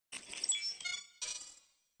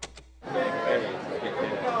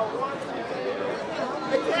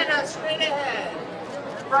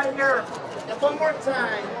right here. And one more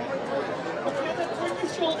time. McKenna, turn your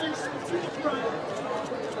shoulders to the front.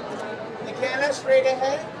 McKenna, straight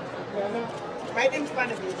ahead. McKenna. Right in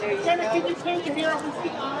front of you. There you McKenna, go. can you turn your hair with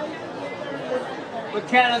the eyes?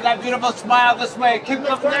 McKenna, that beautiful smile this way. Keep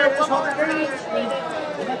looking there. One more time.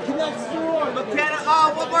 McKenna,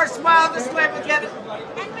 oh, one more smile this way, McKenna.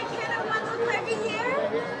 And McKenna, one look over here.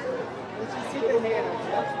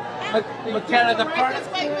 McKenna, the front. This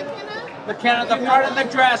way, McKenna. McKenna, the front of the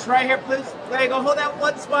dress, right here, please. There you go. Hold that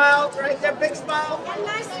one smile, right there, big smile. And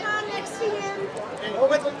nice smile next to him.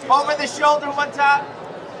 Over the shoulder one time.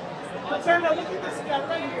 McKenna, look at this guy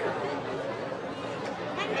right here.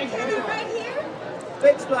 And McKenna, right here.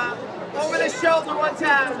 Big smile. Over the shoulder one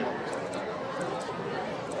time.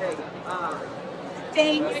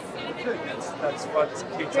 Thanks. That's what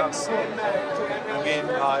kids are saying. I mean,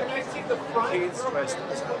 kids dressed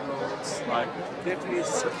as clothes, like definitely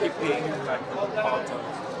keeping like important.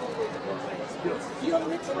 You're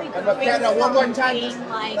literally And McKenna, one more time. being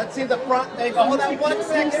like Let's see the front. There you go. Hold that one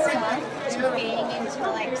business second. stuff to being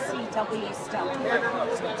into like CW stuff.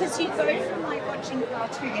 Because you go from like watching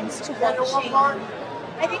cartoons to watching.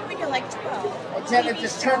 I think when you're like 12, McKenna,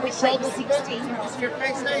 just turn your shoulders. 16, Just your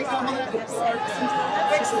face. There you go. Hold that. have sex and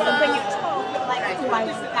stuff. But when you're 12, you're like, who I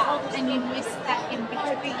was that, and you miss that in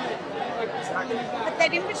between. But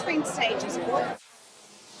that in between stage is what